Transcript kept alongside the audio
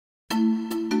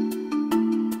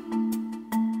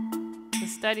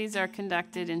studies are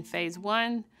conducted in phase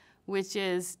 1, which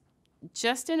is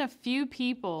just in a few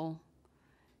people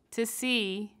to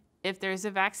see if there's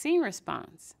a vaccine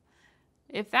response.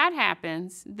 If that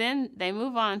happens, then they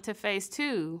move on to phase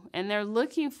 2, and they're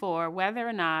looking for whether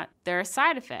or not there are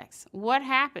side effects. What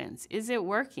happens? Is it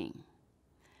working?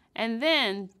 And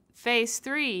then phase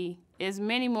 3 is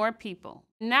many more people.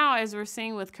 Now, as we're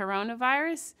seeing with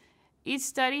coronavirus, each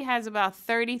study has about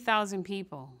 30,000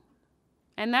 people.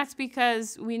 And that's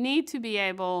because we need to be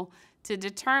able to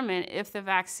determine if the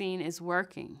vaccine is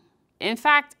working. In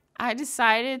fact, I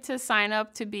decided to sign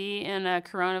up to be in a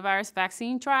coronavirus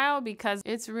vaccine trial because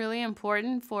it's really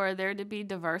important for there to be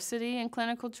diversity in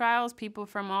clinical trials, people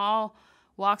from all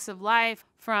walks of life,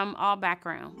 from all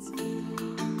backgrounds.